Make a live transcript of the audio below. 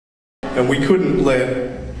And we couldn't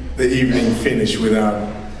let the evening finish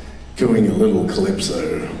without doing a little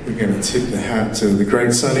calypso. We're going to tip the hat to the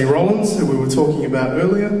great Sonny Rollins, who we were talking about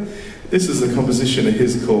earlier. This is a composition of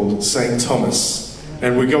his called St. Thomas,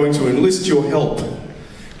 and we're going to enlist your help.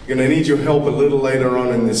 We're going to need your help a little later on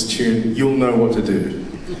in this tune. You'll know what to do.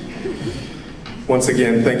 Once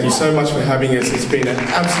again, thank you so much for having us. It's been an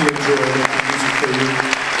absolute joy making music for you.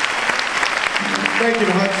 Thank you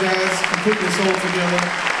to Hot Jazz for putting this all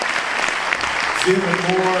together. Zim and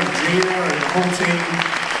Moore and Gina and the whole team.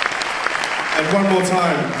 And one more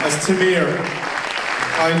time, as Tamir,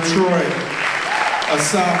 I'm Troy,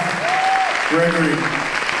 Assaf, Gregory,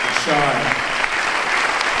 and Shay.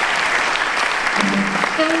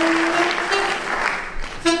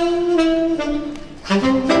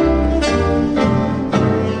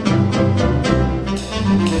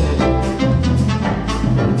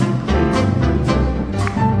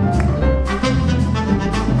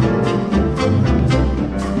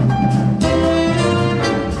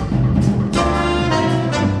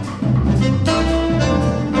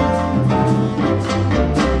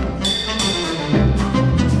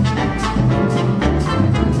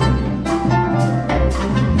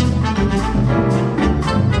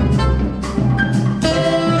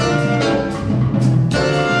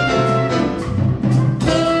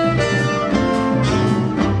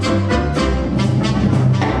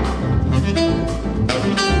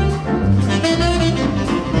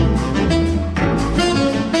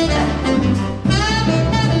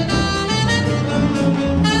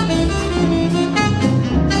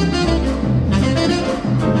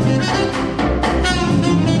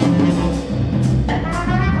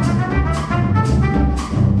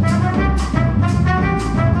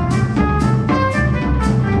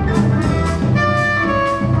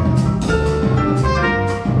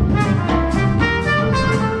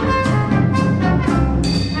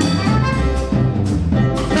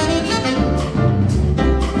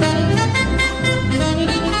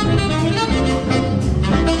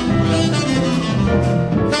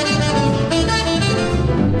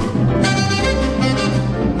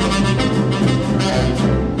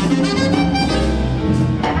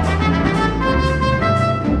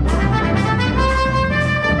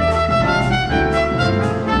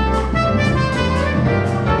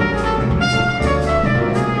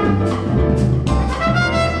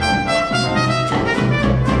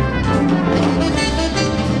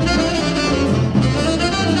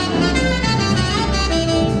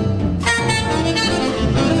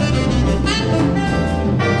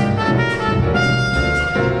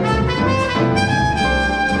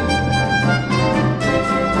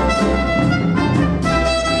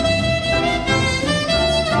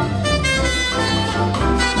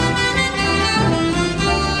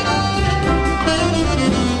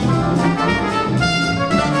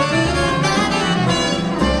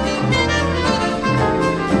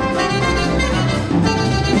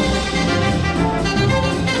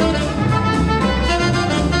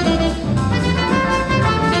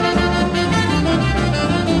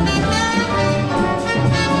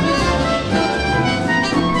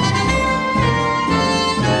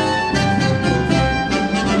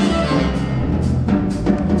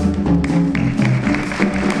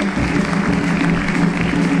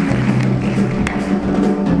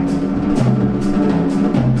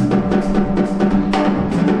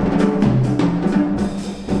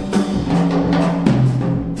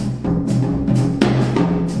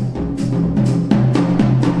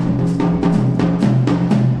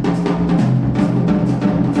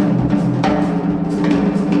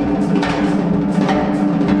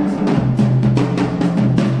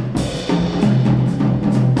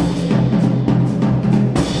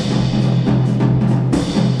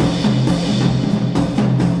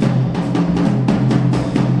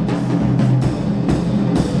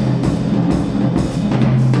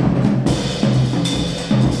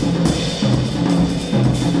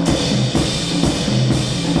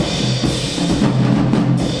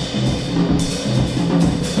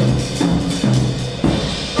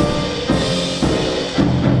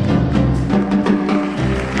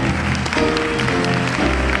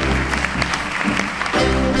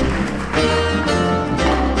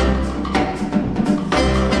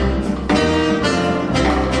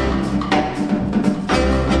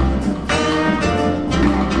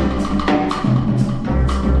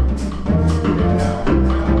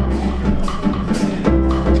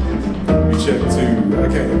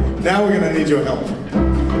 Now we're going to need your help.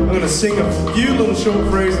 I'm going to sing a few little short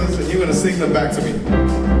phrases and you're going to sing them back to me.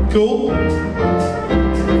 Cool?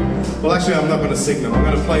 Well, actually, I'm not going to sing them. I'm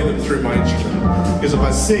going to play them through my instrument. Because if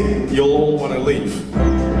I sing, you'll all want to leave.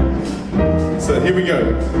 So here we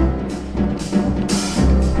go.